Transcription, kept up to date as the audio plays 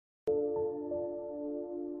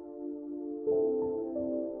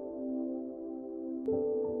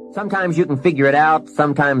Sometimes you can figure it out,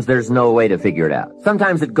 sometimes there's no way to figure it out.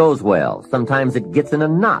 Sometimes it goes well, sometimes it gets in a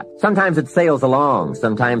knot. Sometimes it sails along,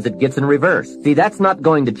 sometimes it gets in reverse. See, that's not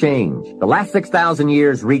going to change. The last 6,000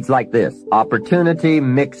 years reads like this: opportunity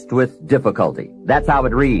mixed with difficulty. That's how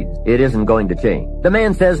it reads. It isn't going to change. The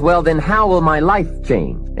man says, well, then how will my life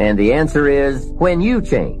change? And the answer is, when you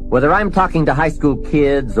change. Whether I'm talking to high school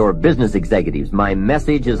kids or business executives, my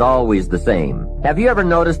message is always the same. Have you ever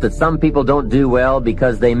noticed that some people don't do well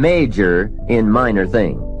because they major in minor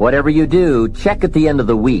things? Whatever you do, check at the end of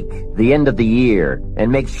the week, the end of the year,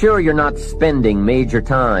 and make sure you're not spending major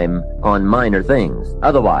time on minor things.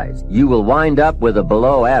 Otherwise, you will wind up with a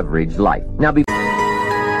below average life. Now, before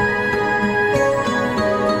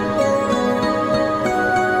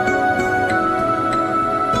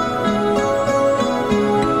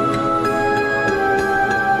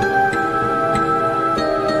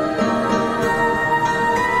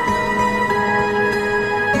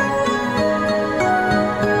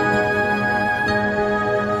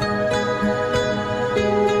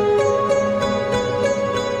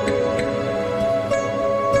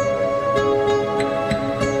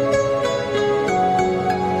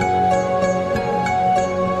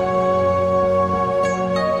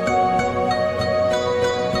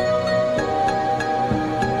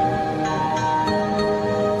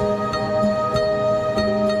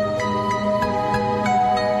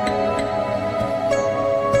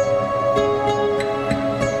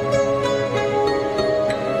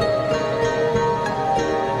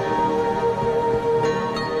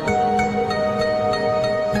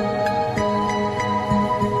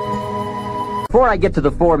I get to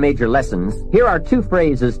the 4 major lessons, here are 2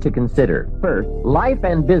 phrases to consider. First, life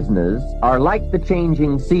and business are like the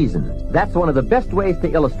changing seasons. That's one of the best ways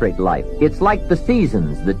to illustrate life. It's like the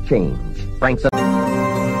seasons that change. Frank's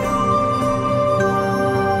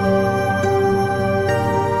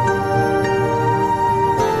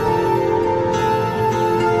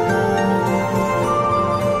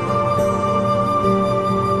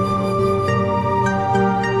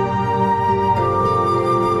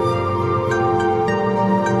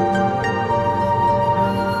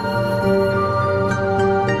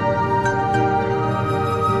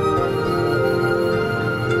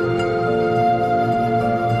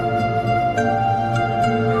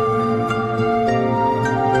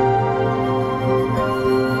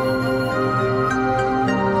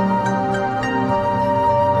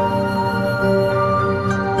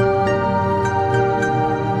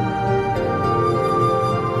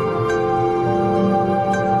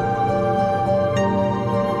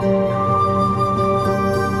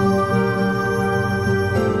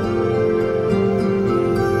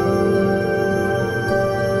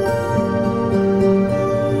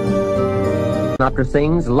Sinatra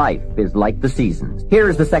sings, life is like the seasons. Here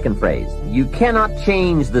is the second phrase. You cannot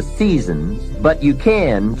change the seasons, but you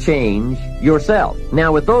can change yourself.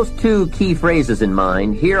 Now, with those 2 key phrases in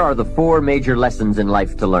mind, here are the 4 major lessons in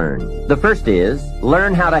life to learn. The first is,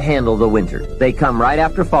 learn how to handle the winters. They come right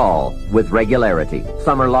after fall with regularity.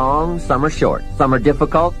 Some are long, some are short. Some are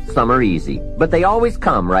difficult, some are easy. But they always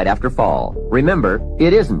come right after fall. Remember,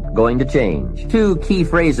 it isn't going to change. 2 key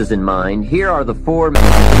phrases in mind, here are the 4 major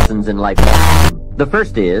lessons in life. The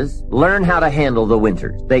first is, learn how to handle the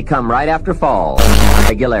winters. They come right after fall.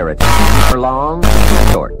 Regularity. Some are long,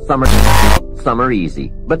 short. Some are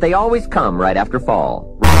easy. But they always come right after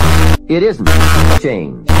fall. It isn't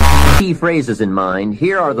change. Key phrases in mind,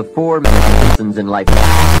 here are the 4 lessons in life.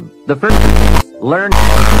 The first is, learn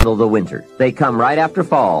how to handle the winters. They come right after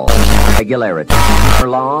fall. Regularity. Some are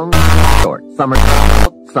long, short. Some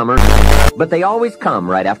are but they always come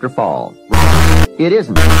right after fall. It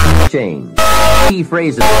isn't change. Key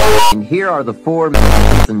phrases, and here are the 4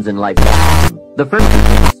 lessons in life. The first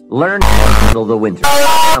is, learn how to handle the winter.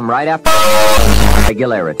 Come right after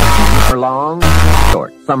regularity. Some are long,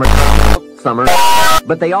 short. Some are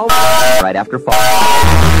but they all right after fall.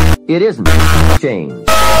 It isn't change.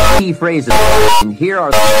 Key phrases, and here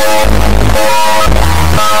are the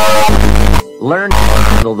learn how to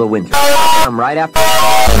handle the winter. Come right after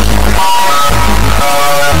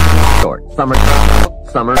short.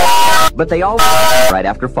 Summer, but they all right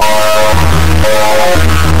after fall.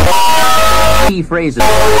 Key phrases,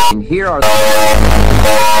 and here are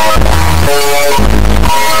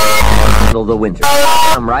handle the winter.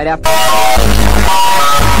 Come right after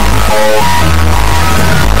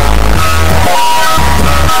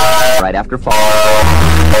right after fall.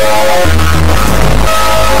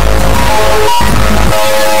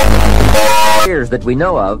 Here's that we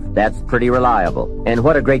know of, that's pretty reliable. And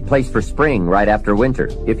what a great place for spring right after winter.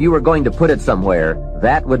 If you were going to put it somewhere,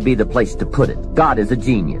 that would be the place to put it. God is a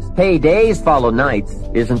genius. Hey, days follow nights.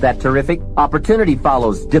 Isn't that terrific? Opportunity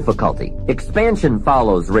follows difficulty. Expansion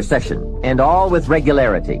follows recession. And all with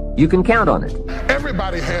regularity. You can count on it.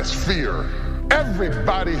 Everybody has fear.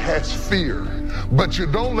 Everybody has fear. But you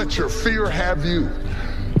don't let your fear have you.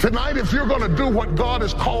 Tonight, if you're going to do what God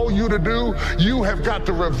has called you to do, you have got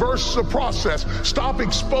to reverse the process. Stop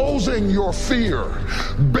exposing your fear.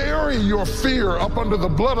 Bury your fear up under the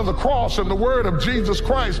blood of the cross and the word of Jesus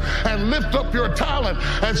Christ, and lift up your talent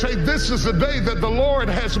and say, this is the day that the Lord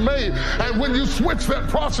has made. And when you switch that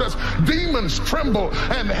process, demons tremble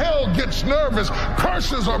and hell gets nervous.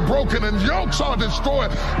 Curses are broken and yokes are destroyed.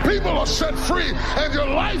 People are set free and your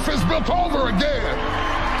life is built over again.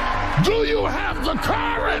 Do you have the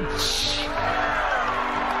courage?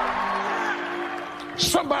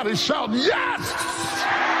 Somebody shout, yes!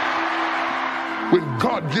 When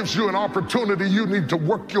God gives you an opportunity, you need to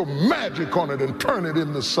work your magic on it and turn it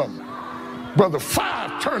into something. Brother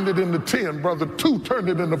 5 turned it into 10. Brother 2 turned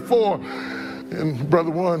it into 4. And Brother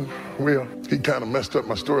 1, well, he kind of messed up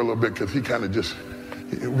my story a little bit because he kind of just,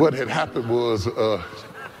 what had happened was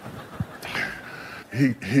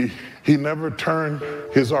he never turned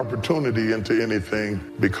his opportunity into anything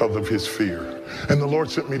because of his fear. And the Lord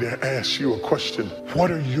sent me to ask you a question. What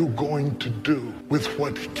are you going to do with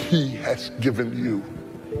what he has given you?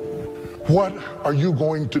 What are you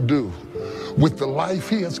going to do with the life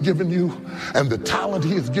he has given you, and the talent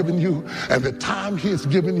he has given you, and the time he has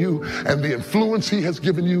given you, and the influence he has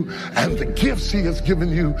given you, and the gifts he has given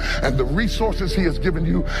you, and the resources he has given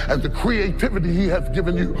you, and the creativity he has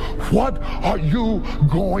given you? What are you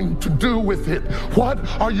going to do with it? What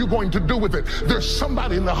are you going to do with it? There's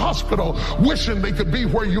somebody in the hospital wishing they could be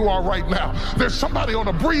where you are right now. There's somebody on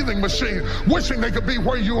a breathing machine wishing they could be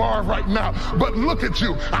where you are right now. But look at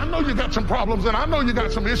you. I know you got some problems, and I know you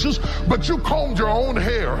got some issues, but you combed your own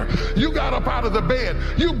hair. You got up out of the bed.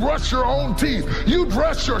 You brushed your own teeth. You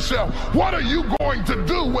dressed yourself. What are you going to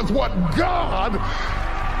do with what God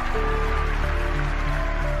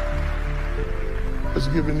has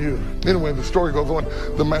given you? Anyway, the story goes on.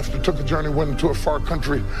 The master took a journey, went into a far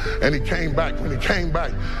country, and he came back. When he came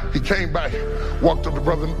back, walked up to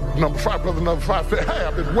brother number 5. Brother number 5 said, hey,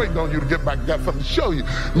 I've been waiting on you to get back. Got something to show you.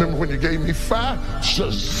 Remember when you gave me 5?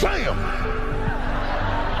 Shazam!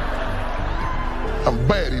 I'm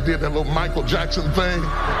bad. He did that little Michael Jackson thing.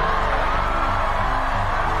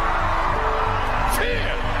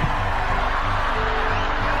 10.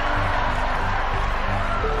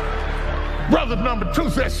 Brother number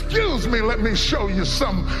 2 said, excuse me, let me show you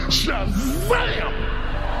some. Shazam!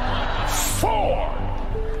 4.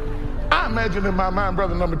 I imagine in my mind,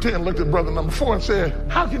 brother number 10 looked at brother number 4 and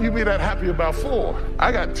said, how can you be that happy about 4?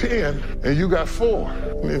 I got 10 and you got 4.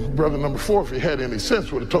 And brother number 4, if he had any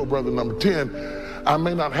sense, would have told brother number 10, I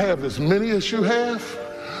may not have as many as you have,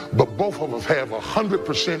 but both of us have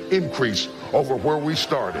 100% increase over where we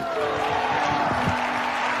started.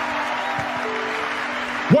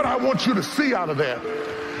 What I want you to see out of that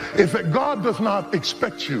is that God does not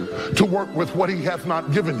expect you to work with what he has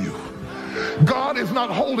not given you. God is not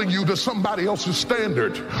holding you to somebody else's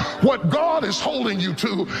standard. What God is holding you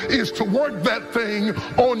to is to work that thing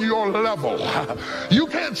on your level. You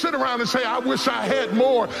can't sit around and say, I wish I had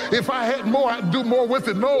more. If I had more, I'd do more with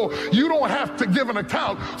it. No, you don't have to give an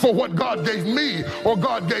account for what God gave me or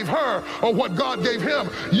God gave her or what God gave him.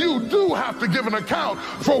 You do have to give an account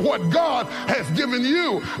for what God has given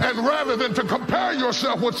you. And rather than to compare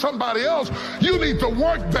yourself with somebody else, you need to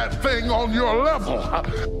work that thing on your level.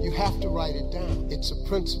 You have to write it down. It's a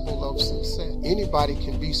principle of success. Anybody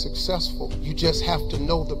can be successful. You just have to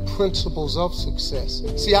know the principles of success.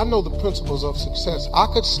 See, I know the principles of success. I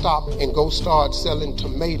could stop and go start selling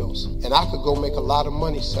tomatoes, and I could go make a lot of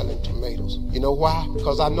money selling tomatoes. You know why?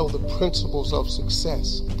 Because I know the principles of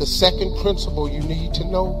success. The second principle you need to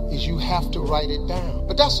know is you have to write it down.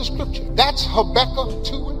 But that's the scripture. That's Habakkuk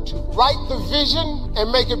 2:2. Write the vision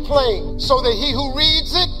and make it plain, so that he who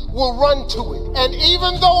reads it will run to it. And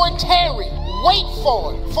even though it tarry, wait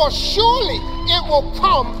for it, for surely it will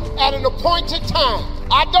come at an appointed time.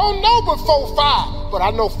 I don't know but 4-5, but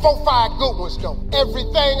I know 4-5 good ones though.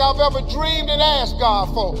 Everything I've ever dreamed and asked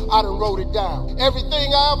God for, I done wrote it down.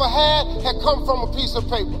 Everything I ever had come from a piece of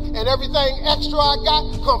paper, and everything extra I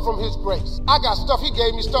got come from his grace. I got stuff, he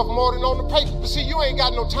gave me stuff more than on the paper. But see, you ain't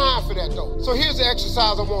got no time for that though. So here's the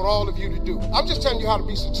exercise I want all of you to do. I'm just telling you how to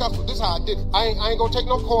be successful. This is how I did it. I ain't gonna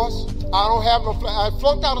take no course. I don't have no, I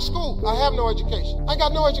flunked out of school. I have no education. I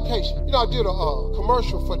got no education. You know, I did a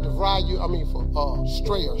commercial for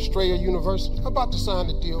Strayer University. I'm about to sign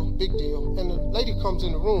the deal, big deal. And the lady comes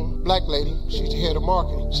in the room, black lady, she's the head of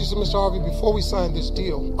marketing. She said, Mr. Harvey, before we sign this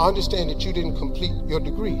deal, I understand that you didn't complete your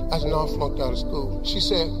degree. I said, no, I flunked out of school. She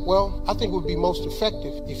said, well, I think it would be most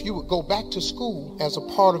effective if you would go back to school as a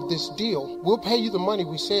part of this deal. We'll pay you the money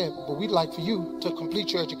we said, but we'd like for you to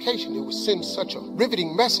complete your education. It would send such a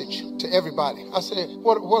riveting message to everybody. I said,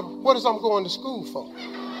 what is I'm going to school for?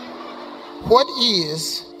 What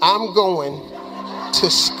is I'm going to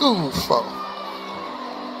school for?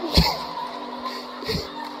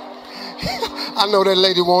 I know that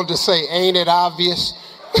lady wanted to say, ain't it obvious?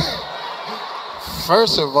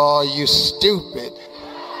 First of all, you stupid.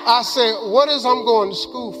 I said, what is I'm going to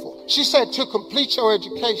school for? She said, to complete your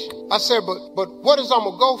education. I said, but what is I'm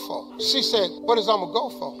going to go for? She said, what is I'm going to go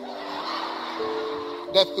for?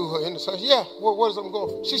 That threw her in the search. Yeah, what is I'm going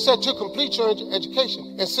for? She said, to complete your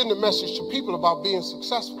education and send a message to people about being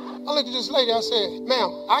successful. I looked at this lady, I said,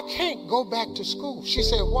 ma'am, I can't go back to school. She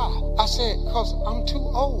said, why? I said, because I'm too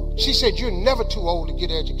old. She said, you're never too old to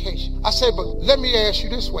get an education. I said, but let me ask you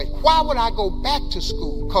this way. Why would I go back to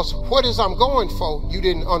school? Because what is I'm going for, you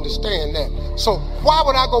didn't understand that. So why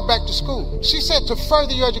would I go back to school? She said, to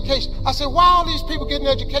further your education. I said, why are all these people getting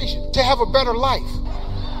education? To have a better life.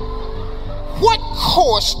 What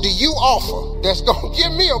course do you offer that's going to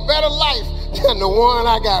give me a better life than the one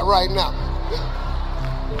I got right now?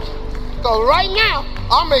 Because right now,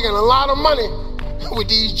 I'm making a lot of money with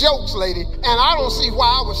these jokes, lady, and I don't see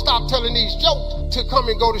why I would stop telling these jokes to come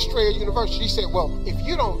and go to Strayer University. She said, well, if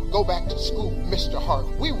you don't go back to school, Mr. Hart,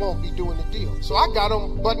 we won't be doing the deal. So I got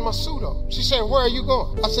him button my suit up. She said, where are you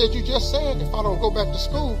going? I said, you just said if I don't go back to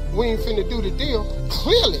school, we ain't finna do the deal.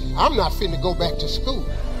 Clearly, I'm not finna go back to school.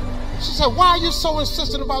 She said, why are you so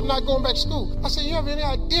insistent about not going back to school? I said, you have any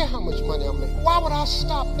idea how much money I make? Why would I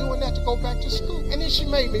stop doing that to go back to school? And then she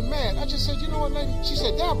made me mad. I just said, you know what, lady? She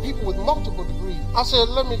said, there are people with multiple degrees. I said,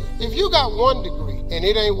 if you got one degree and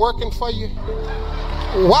it ain't working for you,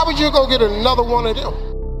 why would you go get another one of them?